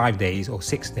working 5 days or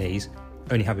 6 days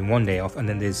only having 1 day off, and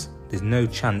then there's no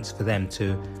chance for them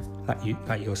to,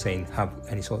 like you're saying, have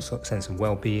any sort of sense of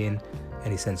well-being,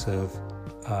 any sense of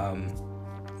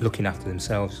looking after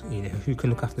themselves. You know, who can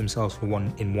look after themselves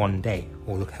in 1 day,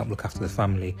 or help look after the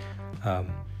family?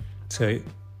 So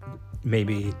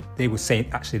maybe they were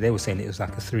saying it was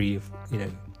like a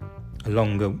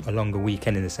longer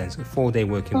weekend, in the sense of 4-day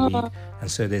working week,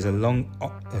 and so there's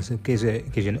it gives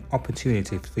you an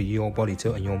opportunity for your body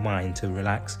and your mind to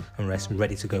relax and rest,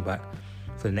 ready to go back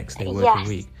for the next day working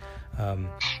week.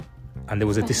 And there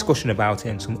was a discussion about it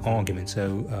and some argument.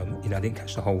 So, I didn't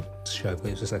catch the whole show, but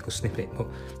it was just like a snippet. But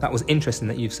that was interesting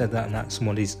that you've said that, and that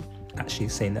somebody's actually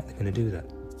saying that they're going to do that.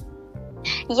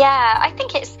 Yeah, I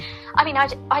think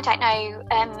I don't know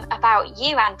about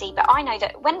you, Andy, but I know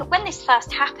that when this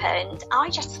first happened, I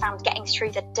just found getting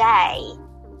through the day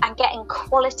and getting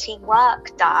quality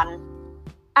work done.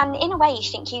 And in a way, you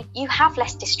think you have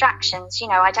less distractions. You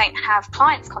know, I don't have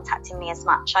clients contacting me as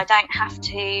much. I don't have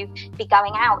to be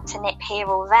going out to nip here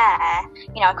or there.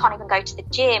 You know, I can't even go to the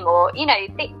gym, or,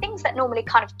 things that normally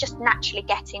kind of just naturally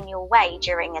get in your way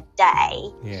during a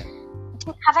day. Yeah.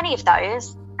 Didn't have any of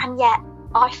those. And yet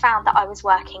I found that I was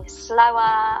working slower.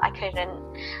 I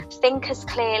couldn't think as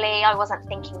clearly. I wasn't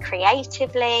thinking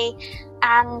creatively,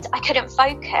 and I couldn't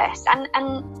focus. And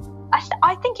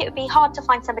I think it would be hard to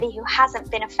find somebody who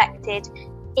hasn't been affected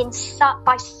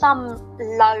by some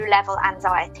low-level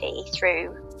anxiety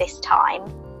through this time.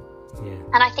 Yeah.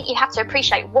 And I think you have to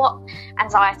appreciate what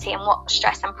anxiety and what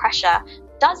stress and pressure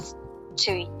does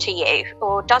to you,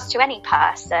 or does to any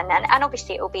person. And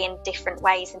obviously it will be in different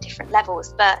ways and different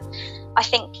levels. But I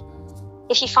think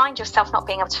if you find yourself not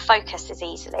being able to focus as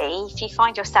easily, if you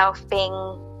find yourself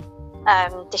being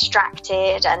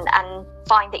distracted and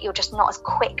find that you're just not as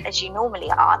quick as you normally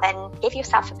are, then give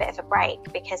yourself a bit of a break,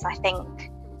 because I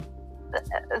think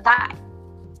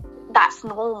that's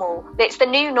normal. It's the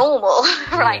new normal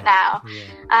right now.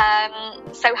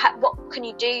 Yeah. So what can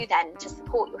you do then to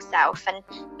support yourself? And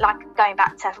like going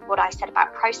back to what I said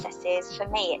about processes, for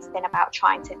me it's been about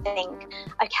trying to think,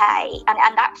 okay,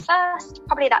 and that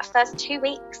first 2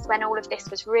 weeks when all of this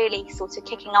was really sort of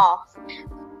kicking off,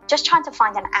 just trying to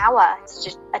find an hour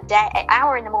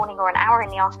in the morning or an hour in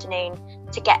the afternoon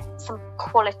to get some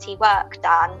quality work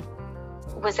done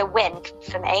was a win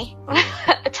for me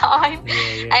at the time.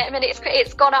 Yeah. I mean,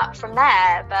 it's gone up from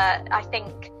there, but I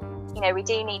think, we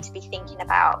do need to be thinking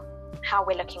about how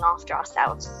we're looking after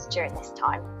ourselves during this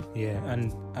time. Yeah,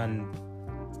 and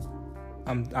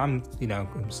I'm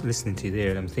listening to you there,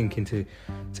 and I'm thinking to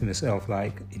myself,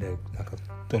 like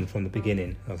I've done from the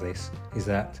beginning of this, is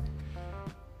that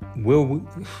will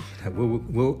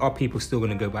are people still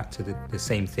going to go back to the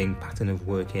same pattern of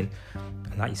working?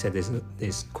 And like you said,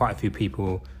 there's quite a few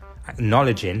people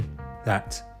acknowledging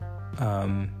that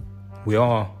we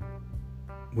are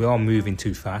moving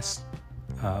too fast.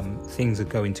 Things are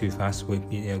going too fast.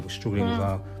 We're struggling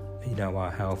with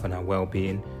our health and our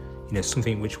well-being.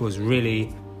 Something which was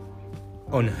really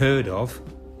unheard of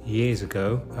years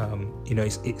ago.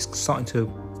 It's starting to,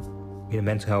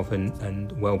 mental health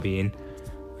and well-being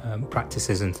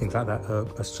practices and things like that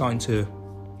are starting to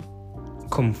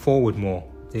come forward more.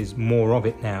 There's more of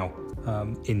it now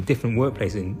in different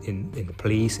workplaces, in the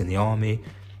police, in the army,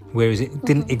 whereas it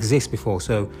didn't exist before.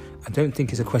 So I don't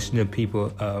think it's a question of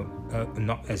people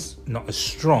not as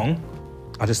strong.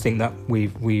 I just think that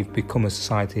we've become a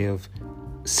society of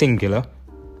singular,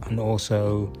 and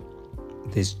also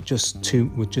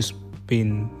we're just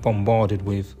being bombarded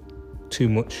with too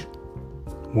much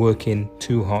working,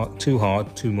 too hard,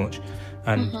 too much.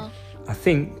 And I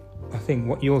think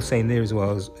what you're saying there as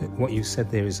well, is what you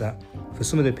said there, is that for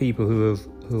some of the people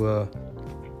who are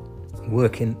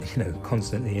working,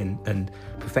 constantly and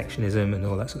perfectionism and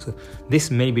all that sort of stuff,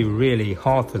 this may be really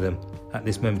hard for them at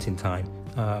this moment in time,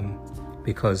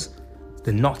 because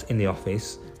they're not in the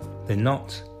office, they're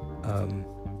not,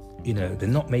 they're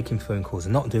not making phone calls,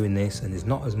 they're not doing this, and there's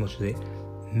not as much of it.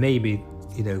 Maybe,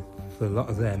 for a lot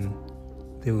of them,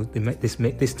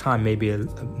 this time may be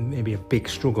a big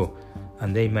struggle,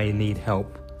 and they may need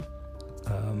help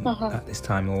at this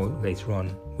time or later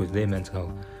on with their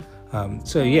mental health.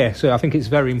 So I think it's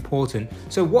very important.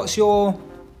 So what's your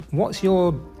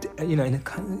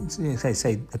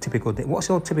say a typical day? What's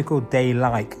your typical day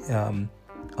like,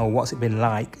 or what's it been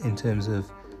like in terms of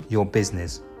your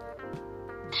business?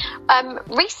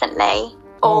 Recently,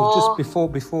 just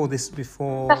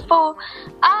before.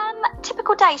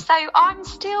 Typical day. So I'm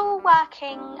still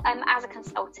working as a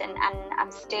consultant, and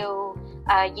I'm still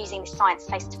using the science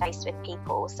face-to-face with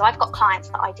people. So I've got clients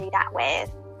that I do that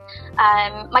with.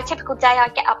 My typical day, I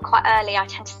get up quite early. I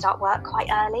tend to start work quite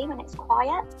early when it's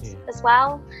quiet as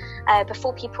well.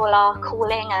 Before people are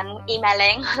calling and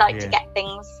emailing, I like to get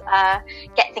things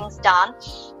done.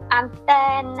 And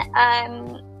then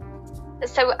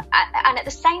and at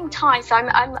the same time, so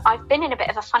I've been in a bit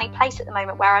of a funny place at the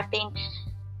moment where I've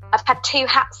had two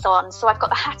hats on. So I've got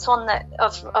the hat on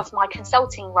of my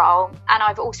consulting role, and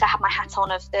I've also had my hat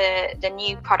on of the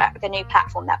new product, the new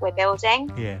platform that we're building.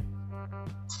 Yeah.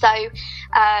 So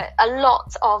a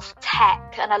lot of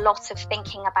tech and a lot of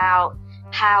thinking about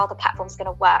how the platform's going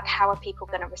to work, how are people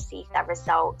going to receive their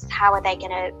results, how are they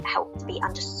going to help to be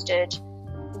understood,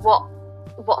 what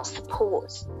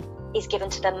support is given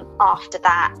to them after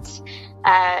that,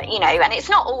 and it's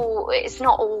not all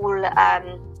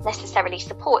necessarily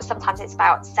support. Sometimes it's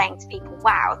about saying to people,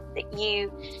 wow, that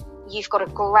you've got a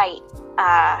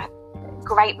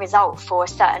great result for a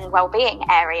certain well-being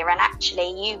area, and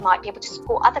actually you might be able to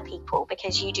support other people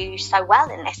because you do so well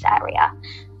in this area.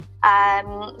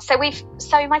 So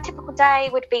my typical day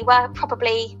would be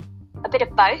probably a bit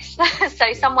of both.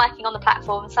 So some working on the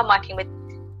platform, some working with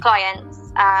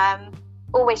clients.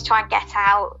 Always try and get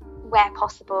out where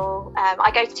possible.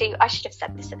 I should have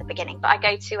said this at the beginning, but I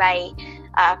go to a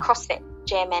CrossFit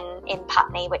gym in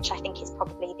Putney, which I think is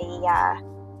probably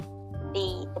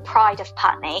the pride of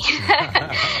Putney,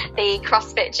 the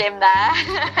CrossFit gym there.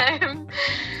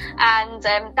 And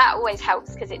that always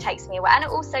helps because it takes me away, and it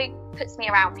also puts me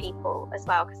around people as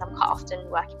well, because I'm quite often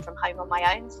working from home on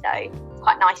my own, so it's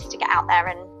quite nice to get out there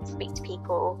and speak to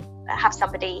people. Have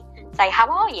somebody say how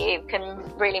are you can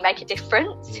really make a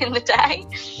difference in the day.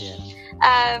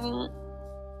 And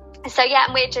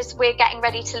we're getting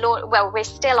ready to launch. Well, we're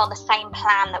still on the same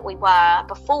plan that we were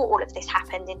before all of this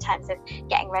happened in terms of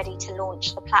getting ready to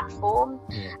launch the platform.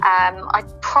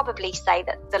 I'd probably say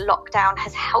that the lockdown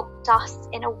has helped us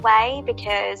in a way,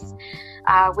 because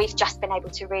we've just been able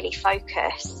to really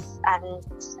focus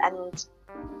and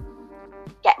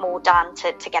get more done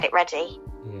to get it ready.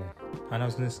 Yeah. And I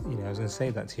was going to say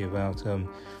that to you about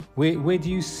where do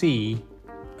you see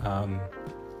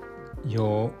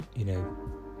your,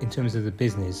 in terms of the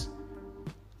business?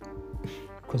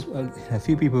 Because a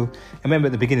few people, I remember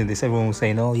at the beginning of this, everyone was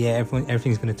saying, "Oh yeah,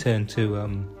 everything's going to turn to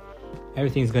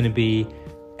everything's going to be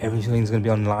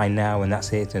online now, and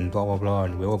that's it, and blah blah blah,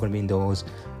 and we're all going to be indoors."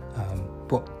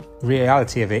 But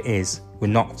reality of it is, we're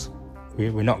not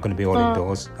going to be all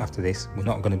indoors after this. We're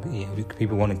not going to be.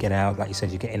 People want to get out, like you said.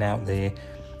 You're getting out there.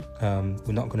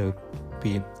 We're not going to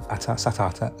be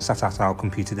sat at our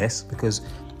computer desk, because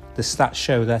the stats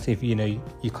show that if you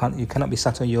cannot be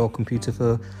sat on your computer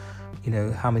for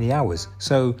how many hours.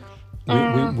 So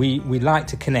we like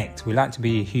to connect. We like to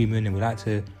be human, and we like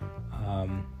to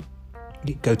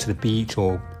go to the beach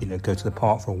or go to the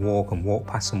park for a walk and walk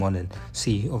past someone and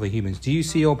see other humans. Do you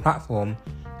see your platform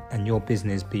and your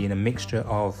business being a mixture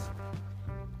of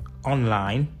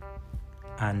online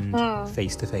and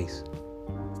face to face?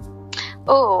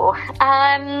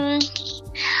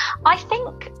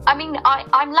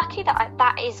 I'm lucky that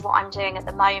that is what I'm doing at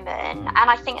the moment. And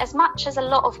I think as much as a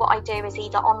lot of what I do is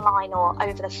either online or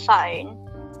over the phone,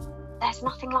 there's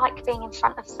nothing like being in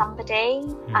front of somebody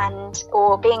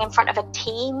or being in front of a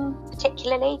team,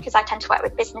 particularly because I tend to work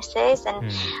with businesses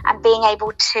and being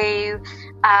able to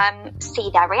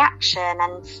see their reaction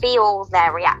and feel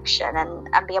their reaction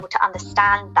and be able to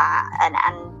understand that. And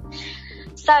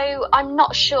so I'm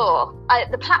not sure.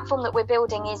 The platform that we're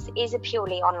building is a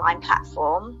purely online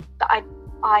platform, but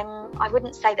I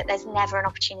wouldn't say that there's never an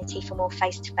opportunity for more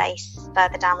face-to-face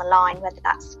further down the line, whether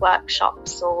that's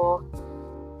workshops or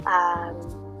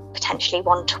potentially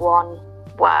one-to-one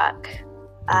work.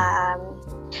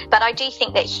 But I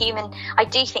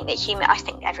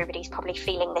think everybody's probably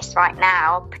feeling this right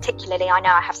now. Particularly, I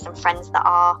know I have some friends that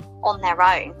are on their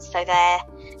own, so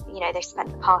they've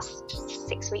spent the past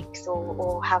 6 weeks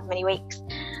or however many weeks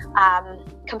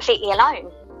completely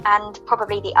alone, and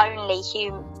probably the only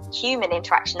human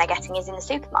interaction they're getting is in the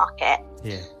supermarket.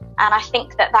 Yeah. And I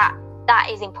think that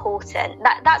is important.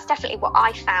 That's definitely what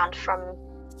I found from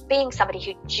being somebody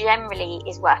who generally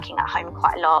is working at home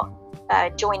quite a lot,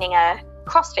 joining a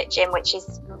CrossFit gym, which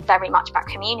is very much about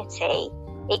community.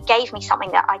 It gave me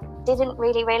something that I didn't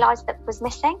really realise that was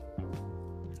missing.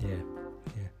 Yeah.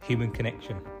 Human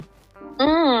connection.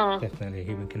 Definitely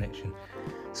human connection.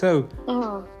 So,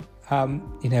 I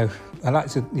like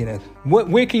to,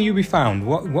 where can you be found?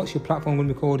 What's your platform going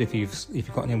to be called? If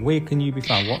you've got any, where can you be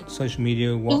found? What social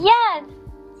media?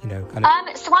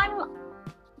 So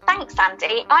thanks,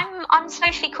 Andy. I'm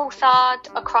Sophie Coulthard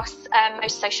across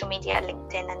most social media,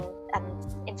 LinkedIn and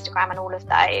Instagram and all of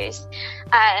those.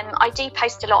 I do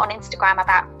post a lot on Instagram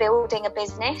about building a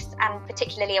business, and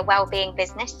particularly a wellbeing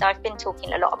business. So I've been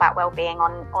talking a lot about wellbeing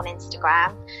on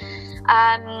Instagram,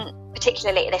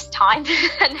 particularly at this time,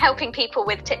 and helping people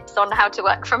with tips on how to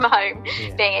work from home,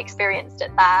 being experienced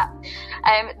at that.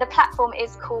 The platform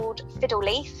is called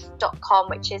fiddleleaf.com,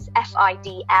 which is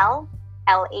FIDLLEAF.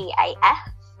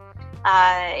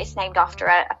 It's named after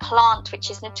a plant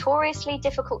which is notoriously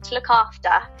difficult to look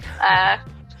after,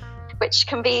 which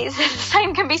can be the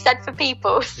same can be said for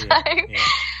people. So,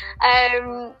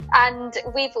 and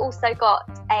we've also got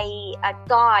a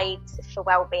guide for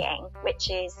wellbeing, which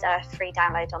is a free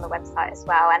download on the website as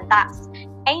well, and that's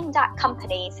aimed at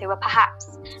companies who are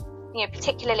perhaps,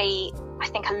 particularly, I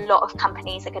think a lot of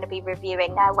companies are going to be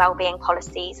reviewing their wellbeing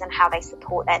policies and how they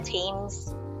support their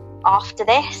teams after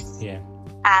this.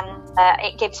 And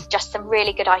it gives just some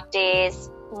really good ideas.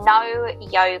 No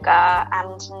yoga,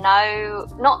 and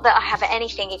not that I have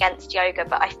anything against yoga,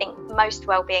 but I think most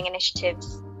wellbeing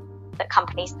initiatives that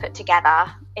companies put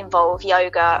together involve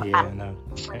yoga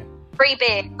free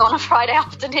beer on a Friday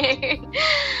afternoon.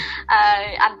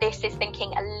 And this is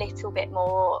thinking a little bit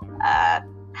more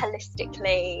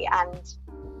holistically and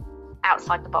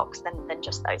outside the box than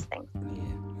just those things.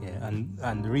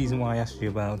 And the reason why I asked you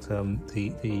about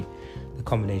the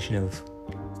combination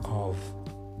of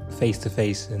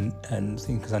face-to-face and things,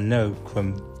 because I know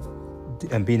from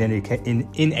being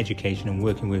in education and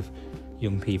working with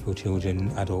young people,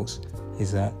 children, adults,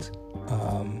 is that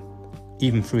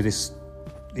even through this,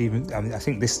 I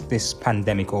think this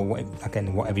pandemic, or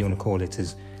whatever you want to call it,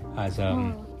 has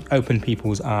opened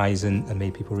people's eyes and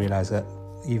made people realise that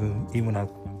even when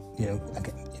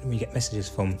we get messages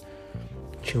from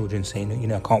children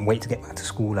saying, I can't wait to get back to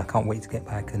school, I can't wait to get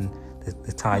back, and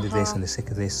they're tired of this and they're sick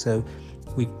of this. So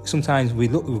we've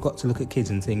got to look at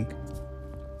kids and think,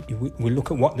 we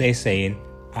look at what they're saying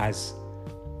as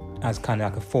kind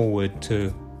of like a forward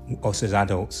to us as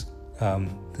adults,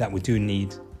 that we do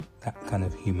need that kind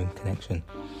of human connection.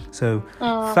 So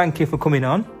thank you for coming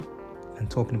on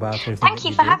and talking about everything. Thank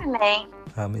you for having me.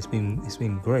 It's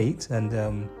been great,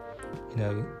 and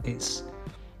it's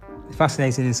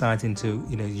fascinating insight into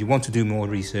you want to do more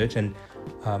research, and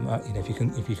if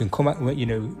you can come back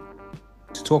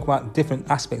to talk about different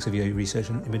aspects of your research,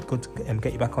 and it'd be good to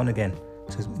get you back on again.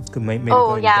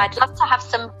 I'd love to have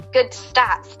some good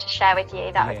stats to share with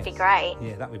you. That would be great.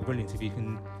 Yeah, that'd be brilliant. If you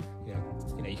can,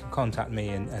 you can contact me,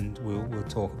 and we'll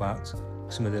talk about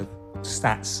some of the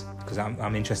stats, because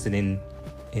I'm interested in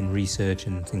research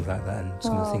and things like that, and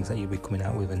some of the things that you'll be coming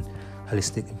out with, and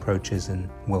holistic approaches and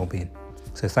well-being.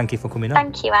 So thank you for coming on.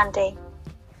 Thank you, Andy.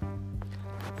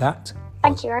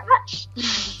 Thank you very much.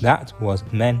 That was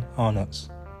Men Are Nuts.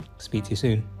 Speak to you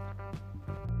soon.